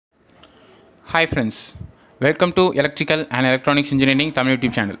Hi friends, welcome to Electrical and Electronics Engineering Tamil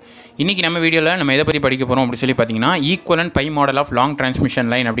YouTube channel. இன்னைக்கு நம்ம வீடியோல நம்ம எதை பத்தி படிக்க போறோம் அப்படி சொல்லி பாத்தீங்கன்னா equivalent pi model of long transmission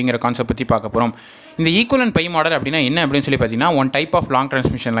line அப்படிங்கற கான்செப்ட் பத்தி பார்க்க போறோம். இந்த ஈக்குவலன்ட் பை மாடல் அப்படினா என்ன அப்படினு சொல்லி பாத்தீங்கன்னா one type of long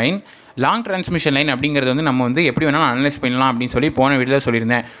transmission line. Long transmission line அப்படிங்கிறது வந்து நம்ம வந்து எப்படி வேணாலும் அனலைஸ் பண்ணலாம் அப்படின்னு சொல்லி போன வீடியோல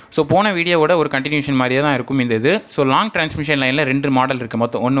சொல்லியிருந்தேன். ஸோ போன வீடியோவோட ஒரு கண்டினியூஷன் மாதிரியே தான் இருக்கும் இந்த இது. ஸோ லாங் டிரான்ஸ்மிஷன் லைனில் ரெண்டு மாடல் இருக்குது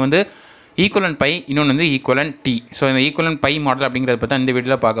மொத்தம். ஒன்று வந்து ஈக்குவலன்ட் பை, இன்னொன்று வந்து ஈக்குவலன்ட் டி. ஸோ இந்த ஈக்குவலன்ட் பை மாடல் அப்படிங்கிறத பற்றி இந்த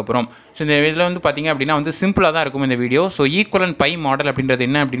வீடியோவில் பார்க்க போகிறோம். ஸோ இந்த வீடியோவில் வந்து பார்த்திங்க அப்படின்னா வந்து சிம்பிளாக தான் இருக்கும் இந்த video. So equivalent pi model அப்படின்றது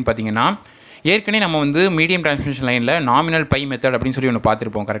என்ன அப்படின்னு பார்த்தீங்கன்னா, ஏற்கனவே நம்ம வந்து மீடியம் டிரான்ஸ்மிஷன் லைனில் நாமினல் பை மெத்தட் அப்படின்னு சொல்லி ஒன்று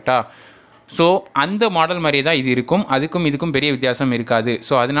பார்த்துருப்போம் கரெக்டாக. ஸோ அந்த மாடல் மாதிரியே தான் இது இருக்கும். அதுக்கும் இதுக்கும் பெரிய வித்தியாசம் இருக்காது.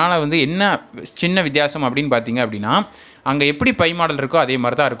 ஸோ அதனால் வந்து என்ன சின்ன வித்தியாசம் அப்படின்னு பார்த்தீங்க அப்படின்னா, அங்கே எப்படி பை மாடல் இருக்கோ அதே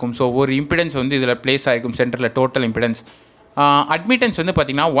மாதிரி தான் இருக்கும். ஸோ ஒரு இம்பிடன்ஸ் வந்து இதில் பிளேஸ் ஆகிருக்கும் சென்டரில், டோட்டல் இம்பிடன்ஸ். Admittance வந்து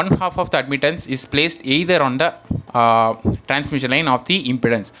பார்த்திங்கன்னா one half of the admittance is placed either on the transmission line of the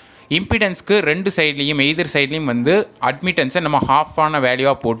impedance. இம்பிடன்ஸ்க்கு ரெண்டு சைட்லேயும் எய்தர் சைட்லேயும் வந்து அட்மிட்டன்ஸை நம்ம ஹாஃபான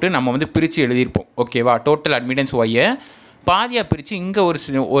வேல்யூவாக போட்டு நம்ம வந்து பிரித்து எழுதியிருப்போம். ஓகேவா, டோட்டல் அட்மிட்டன்ஸ் ஒய்யை பாதியாக பிரித்து இங்கே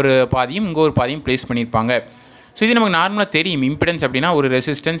ஒரு பாதியும் இங்கே ஒரு பாதியும் ப்ளேஸ் பண்ணியிருப்பாங்க. ஸோ இது நமக்கு நார்மலாக தெரியும். இம்பிடன்ஸ் அப்படின்னா ஒரு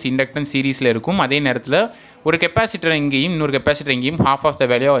ரெசிஸ்டன்ஸ் இண்டக்டன்ஸ் சீரீஸில் இருக்கும். அதே நேரத்தில் ஒரு கெப்பாசிட்டர் இங்கேயும் இன்னொரு கெப்பாசிட்டர் இங்கேயும் ஹாஃப் ஆஃப் த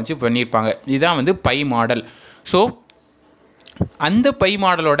வேல்யூவாக வச்சு பண்ணியிருப்பாங்க. இதுதான் வந்து பை மாடல். ஸோ அந்த பை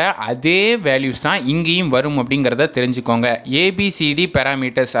மாடலோட அதே வேல்யூஸ் தான் இங்கேயும் வரும் அப்படிங்கிறத தெரிஞ்சுக்கோங்க. ஏபிசிடி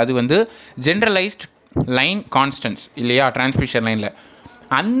பேராமீட்டர்ஸ் அது வந்து ஜென்ரலைஸ்ட் லைன் கான்ஸ்டன்ட்ஸ் இல்லையா டிரான்ஸ்மிஷன் லைனில்.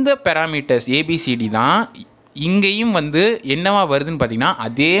 அந்த பேராமீட்டர்ஸ் ஏபிசிடி தான் இங்கேயும் வந்து என்னவா வருதுன்னு பார்த்தீங்கன்னா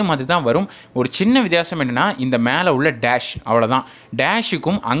அதே மாதிரி தான் வரும். ஒரு சின்ன வித்தியாசம் என்னென்னா இந்த மேலே உள்ள டேஷ், அவ்வளோதான்.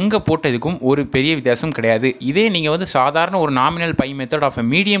 டேஷுக்கும் அங்கே போட்டதுக்கும் ஒரு பெரிய வித்தியாசம் கிடையாது. இதே நீங்கள் வந்து சாதாரண ஒரு nominal by method of a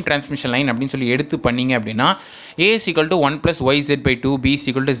medium transmission line அப்படின்னு சொல்லி எடுத்து பண்ணீங்க அப்படின்னா A is equal to 1 plus yz/2, B is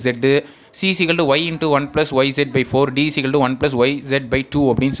equal to z, C is equal to y into 1 plus yz/4, D is equal to 1 plus yz/2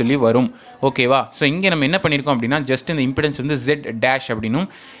 அப்படின்னு சொல்லி வரும். ஓகேவா. So இங்கே நம்ம என்ன பண்ணியிருக்கோம் அப்படின்னா ஜஸ்ட் இந்த இம்பிடன்ஸ் வந்து z டேஷ் அப்படின்னும்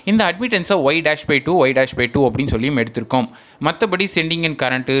இந்த அட்மிட்டன்ஸை y'/2 y'/2 அப்படின்னு சொல்லியும் எடுத்திருக்கோம். மற்றபடி sending and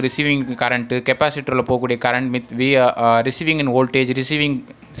current, receiving current, கெப்பாசிட்டரில் போகக்கூடிய current with receiving and voltage,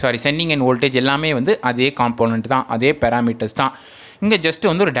 sending and voltage எல்லாமே வந்து அதே காம்போனண்ட் தான், அதே பேராமீட்டர்ஸ் தான். இங்கே ஜஸ்ட்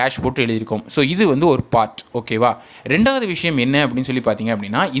வந்து ஒரு டேஷ் போட்டு எழுதியிருக்கோம். ஸோ இது வந்து ஒரு பார்ட். ஓகேவா. ரெண்டாவது விஷயம் என்ன அப்படின்னு சொல்லி பார்த்தீங்க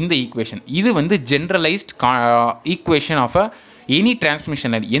அப்படின்னா இந்த ஈக்குவேஷன் இது வந்து generalised equation of a any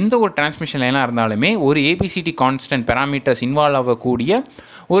transmission line. எந்த ஒரு டிரான்ஸ்மிஷன் லைனாக இருந்தாலுமே ஒரு ஏபிசிடி கான்ஸ்டன்ட் பேராமீட்டர்ஸ் இன்வால்வ் ஆகக்கூடிய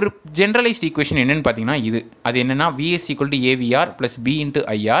ஒரு ஜென்ரலைஸ்ட் ஈக்குவேஷன் என்னென்னு பார்த்தீங்கன்னா இது. அது என்னென்னா VS = AVR + B ×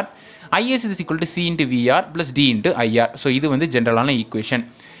 IR, IS = C × VR + D × IR. So இது வந்து ஜென்ரலான ஈக்குவேஷன்.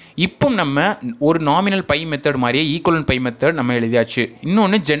 இப்போ நம்ம ஒரு நாமினல் பை மெத்தட் மாதிரியே ஈக்குவலன்ட் பை மெத்தட் நம்ம எழுதியாச்சு.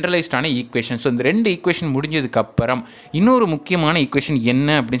 இன்னொன்று ஜென்ரலைஸ்டான ஈக்குவேஷன். ஸோ இந்த ரெண்டு ஈக்குவேஷன் முடிஞ்சதுக்கப்புறம் இன்னொரு முக்கியமான ஈக்குவேஷன்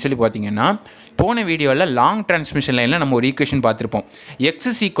என்ன அப்படின்னு சொல்லி பார்த்தீங்கன்னா, போன வீடியோவில் லாங் டிரான்ஸ்மிஷன் லைனில் நம்ம ஒரு ஈக்குவேஷன் பார்த்துருப்போம். X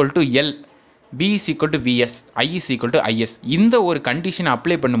 = L, B = VS, I = IS. இந்த ஒரு கண்டிஷனை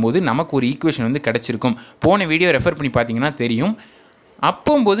அப்ளை பண்ணும்போது நமக்கு ஒரு ஈக்குவேஷன் வந்து கிடச்சிருக்கும். போன வீடியோ ரெஃபர் பண்ணி பார்த்தீங்கன்னா தெரியும்.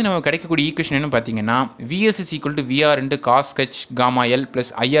 அப்போம்போது நமக்கு கிடைக்கக்கூடிய ஈக்குவேஷன் என்ன பார்த்தீங்கன்னா VS = VR × cos h gamma L +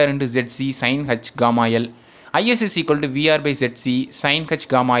 IR × ZC sin h gamma L, IS = VR/ZC sin h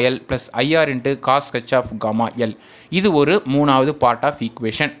gamma L + IR × cos h of gamma L. இது ஒரு மூணாவது பார்ட் ஆஃப்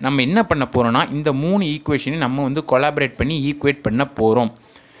ஈக்குவேஷன். நம்ம என்ன பண்ண போகிறோம்னா இந்த மூணு ஈக்குவேஷனையும் நம்ம வந்து கொலாபரேட் பண்ணி ஈக்குவேட் பண்ண போகிறோம்.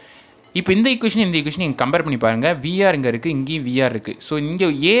 இப்போ இந்த ஈக்குவேஷன் நீங்கள் கம்பேர் பண்ணி பாருங்கள். VR இங்கே இருக்குது, இங்கேயும் VR இருக்குது. ஸோ இங்கே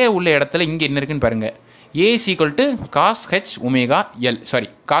A உள்ள இடத்துல இங்கே என்ன இருக்குன்னு பாருங்கள். A is equal to cos h omega L,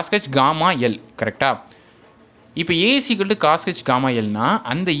 cos h gamma L கரெக்டாக. இப்போ A is equal to cos h gamma Lனா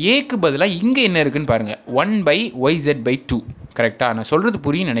அந்த Aக்கு பதிலாக இங்கே என்ன இருக்குன்னு பாருங்கள், 1/yz/2 கரெக்டாக. நான் சொல்கிறது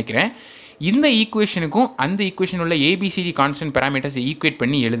புரியுன்னு நினைக்கிறேன். இந்த ஈக்குவேஷனுக்கும் அந்த ஈக்குவேஷன் உள்ள ஏபிசிடி கான்ஸ்டன்ட் பேராமீட்டர்ஸை ஈக்குவேட்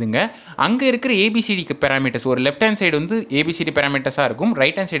பண்ணி எழுதுங்க. அங்கே இருக்கிற ஏபிசிடி பேராமீட்டர்ஸ் ஒரு லெஃப்ட் ஹேண்ட் சைடு வந்து ஏபிசிடி பேராமீட்டர்ஸாக இருக்கும்,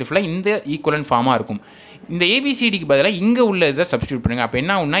 ரைட் ஹேண்ட் சைடு ஃபுல்லாக இந்த ஈக்குவலன்ட் ஃபார்மாக இருக்கும். இந்த ஏபிசிடிக்கு பதிலாக இங்கே உள்ள இதை சப்ஸ்டியூட் பண்ணுங்கள். அப்போ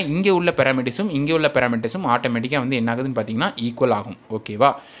என்ன ஆகும்னா இங்கே உள்ள பேராமீட்டர்ஸும் இங்கே உள்ள பேராமீட்டர்ஸும் ஆட்டோமேட்டிக்காக வந்து என்ன ஆகுதுன்னு பார்த்தீங்கன்னா ஈக்குவல் ஆகும்.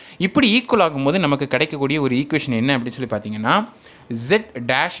 ஓகேவா. இப்படி ஈக்குவல் ஆகும்போது நமக்கு கிடைக்கக்கூடிய ஒரு ஈக்குவேஷன் என்ன அப்படின்னு சொல்லி பார்த்தீங்கன்னா Z'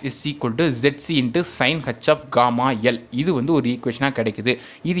 = ZC × sin h of gamma L. இது வந்து ஒரு ஈக்குவேஷனாக கிடைக்குது.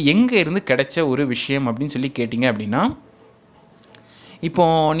 இது எங்கே இருந்து கிடைச்ச ஒரு விஷயம் அப்படின்னு சொல்லி கேட்டிங்க அப்படின்னா,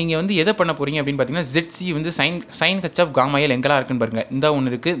 இப்போது நீங்கள் வந்து எதை பண்ண போகிறீங்க அப்படின்னு பார்த்தீங்கன்னா ZC வந்து sin h of gamma L எங்கெல்லாம் இருக்குன்னு பாருங்கள். இந்த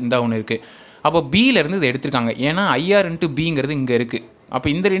ஒன்று இருக்குது. அப்போ Bயிலேருந்து இதை எடுத்திருக்காங்க. ஏன்னா IR × Bங்கிறது இங்கே இருக்குது. அப்போ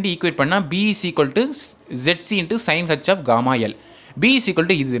இந்த ரெண்டு ஈக்குவேட் பண்ணால் B = ZC × sin h of gamma L. B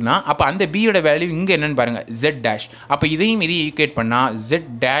 = இதுனா அப்போ அந்த Bயோட வேல்யூ இங்கே என்னென்னு பாருங்கள், Z'. அப்போ இதையும் ஈக்குவேட் பண்ணால் Z'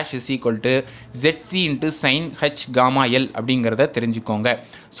 = ZC × sin h gamma L அப்படிங்கிறத தெரிஞ்சுக்கோங்க.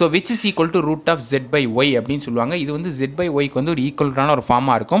 So which is equal to √z/y அப்படின்னு சொல்லுவாங்க. இது வந்து z/yக்கு வந்து ஒரு ஈக்குவலான ஒரு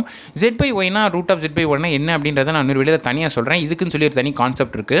ஃபார்மாக இருக்கும். z/yனா √z/y என்ன அப்படின்றத நான் இன்னொரு வீடியோவில் தனியாக சொல்கிறேன். இதுக்குன்னு சொல்லி ஒரு தனி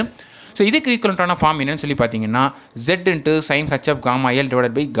கான்செப்ட் இருக்குது. ஸோ இதுக்கு ஈக்குவலண்ட்டான ஃபார்ம் என்னன்னு சொல்லி பார்த்தீங்கன்னா z into sine H of gamma L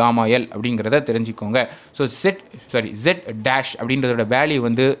divided by gamma L அப்படிங்கிறத தெரிஞ்சுக்கோங்க. ஸோ z டேஷ் அப்படின்றதோட வேல்யூ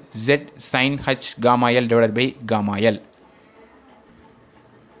வந்து z sign H gamma L divided by gamma L.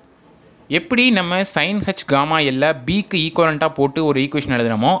 எப்படி நம்ம சைன் ஹச் காமா எல்ல பிக்கு ஈக்குவலண்ட்டாக போட்டு ஒரு ஈக்குவேஷன்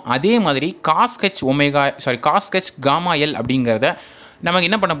எழுதுகிறோமோ அதே மாதிரி காஸ் ஹச் காமா எல் அப்படிங்கிறத நமக்கு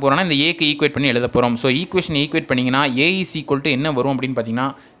என்ன பண்ண போகிறோம்னா இந்த ஏக்கு ஈக்குவேட் பண்ணி எழுத போகிறோம். ஸோ ஈக்குவேஷன் ஈக்குவேட் பண்ணிங்கன்னா ஏ இஸ் ஈக்குவல் டு என்ன வரும் அப்படின்னு பார்த்தீங்கன்னா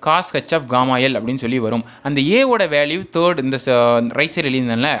cos H of gamma L அப்படின்னு சொல்லி வரும். அந்த ஏவோட வேல்யூ தேர்ட் இந்த ரைட் சைடு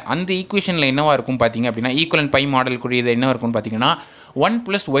எழுதியிருந்தேன்ல அந்த ஈக்குவேஷனில் என்னவாக இருக்கும் பார்த்தீங்க அப்படின்னா ஈக்குவலன்ட் பை மாடலுக்குரியது என்ன இருக்கும்னு பார்த்தீங்கன்னா 1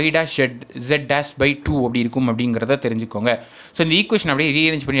 + y dash z dash by 2 அப்படி இருக்கும் அப்படிங்கிறத தெரிஞ்சுக்கோங்க. ஸோ இந்த ஈக்குவேஷன் அப்படியே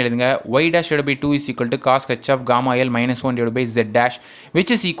ரீஅரேஞ்ச் பண்ணி எழுதுங்க. y dash divided by 2 is equal to cos h of gamma l minus 1 divided by z dash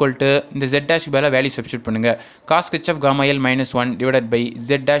which is equal to இந்த z dash க்கு பதிலாக வேல்யூ சப்ஸ்டியூட் பண்ணுங்க. cos h of gamma l minus 1 divided by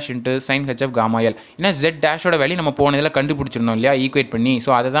z dash into sin h of gamma l. ஏன்னா z dash ஓட value நம்ம போன இதில் கண்டுபிடிச்சிருந்தோம் இல்லையா ஈக்குவேட் பண்ணி.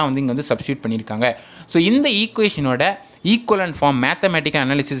 ஸோ அதை தான் வந்து இங்கே வந்து சப்ஸ்டியூட் பண்ணியிருக்காங்க. ஸோ இந்த ஈக்குவேஷனோட ஈக்குவலன்ட் ஃபார்ம் மேத்தமெட்டிக்கல்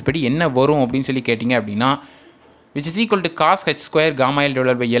அனாலிசிஸ் படி என்ன வரும் அப்படின்னு சொல்லி கேட்டிங்க அப்படின்னா which is equal to cos h square gamma l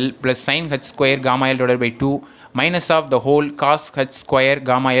divided by l plus sin h square gamma l divided by 2 minus of the whole cos h square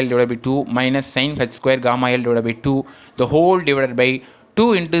gamma l divided by 2 minus sin h square gamma l divided by 2 the whole divided by 2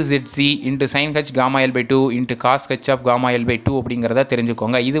 into zc into sin h gamma l by 2 into cos h of gamma l by 2 அப்படிங்கிறத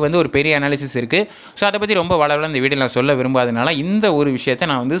தெரிஞ்சுக்கோங்க. இது வந்து ஒரு பெரிய analysis இருக்குது. So அதை பற்றி ரொம்ப வளவள இந்த வீடியோ நான் சொல்ல விரும்பாதனால இந்த ஒரு விஷயத்தை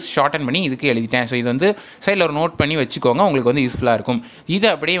நான் வந்து ஷார்டன் பண்ணி இதுக்கு எழுதிட்டேன். ஸோ இது வந்து சைடில் ஒரு நோட் பண்ணி வச்சுக்கோங்க, உங்களுக்கு வந்து யூஸ்ஃபுல்லாக இருக்கும். இதை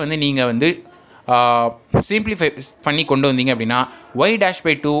அப்படியே வந்து நீங்கள் வந்து சிம்பிளிஃபை பண்ணி கொண்டு வந்தீங்க அப்படின்னா y dash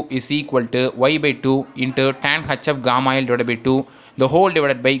by 2 is equal to y by 2 into tan h of gamma l divided by 2 the whole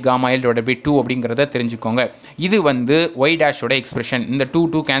divided by gamma l divided by 2 அப்படிங்கிறத தெரிஞ்சுக்கோங்க. இது வந்து y dash ஓட எக்ஸ்பிரஷன். இந்த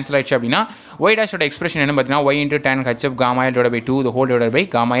 2 கேன்சல் ஆயிடுச்சு அப்படின்னா y dash ஓட எக்ஸ்பிரஷன் என்ன பார்த்தீங்கன்னா y into tan h of gamma l divided by 2 the whole divided by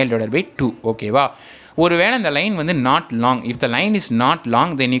gamma l divided by 2. ஓகேவா? ஒருவேளை இந்த லைன் வந்து not long, if the line is not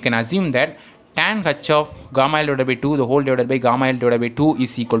long then you can assume that tan h of gamma l divided by 2 the whole divided by gamma l divided by 2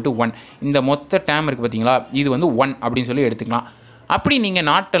 is equal to 1. இந்த மொத்த dam இருக்குது பார்த்தீங்களா, இது வந்து 1 அப்படின்னு சொல்லி எடுத்துக்கலாம். அப்படி நீங்கள்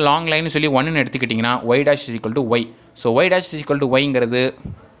நாட் லாங் லைன்னு சொல்லி 1ன்னு எடுத்துக்கிட்டிங்கன்னா y dash is equal to y. So y dash is equal to yங்கிறது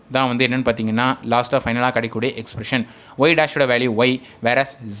தான் வந்து என்னென்னு பார்த்தீங்கன்னா லாஸ்ட்டாக ஃபைனலாக கிடைக்கக்கூடிய expression. y டேஷோட value y,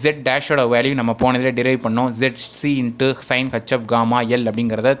 whereas z டேஷோட value நம்ம போனதில் டிரைவ் பண்ணோம் zc into sine H of gamma L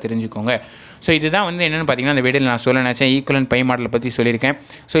அப்படிங்கிறத தெரிஞ்சுக்கோங்க. ஸோ இதுதான் வந்து என்னென்னு பார்த்தீங்கன்னா இந்த வீடியோவில் நான் சொல்ல நினச்சேன் ஈக்குவலன்ட் பை மாடலை பற்றி சொல்லியிருக்கேன்.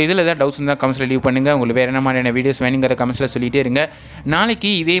 ஸோ இதில் ஏதாவது டவுட்ஸ் இருந்தால் கமெண்ட்ஸில் லீவ் பண்ணுங்கள். உங்களுக்கு வேறு என்ன மாதிரியான வீடியோஸ் வேணுங்கிற கமெண்ட்ஸில் சொல்லிகிட்டே இருங்க.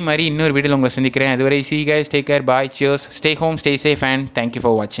 நாளைக்கு இதே மாதிரி இன்னொரு வீடியோவில் உங்களை சந்திக்கிறேன். அதுவரை see you guys, take care, bye, cheers, stay home, stay safe and thank you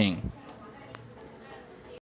for watching.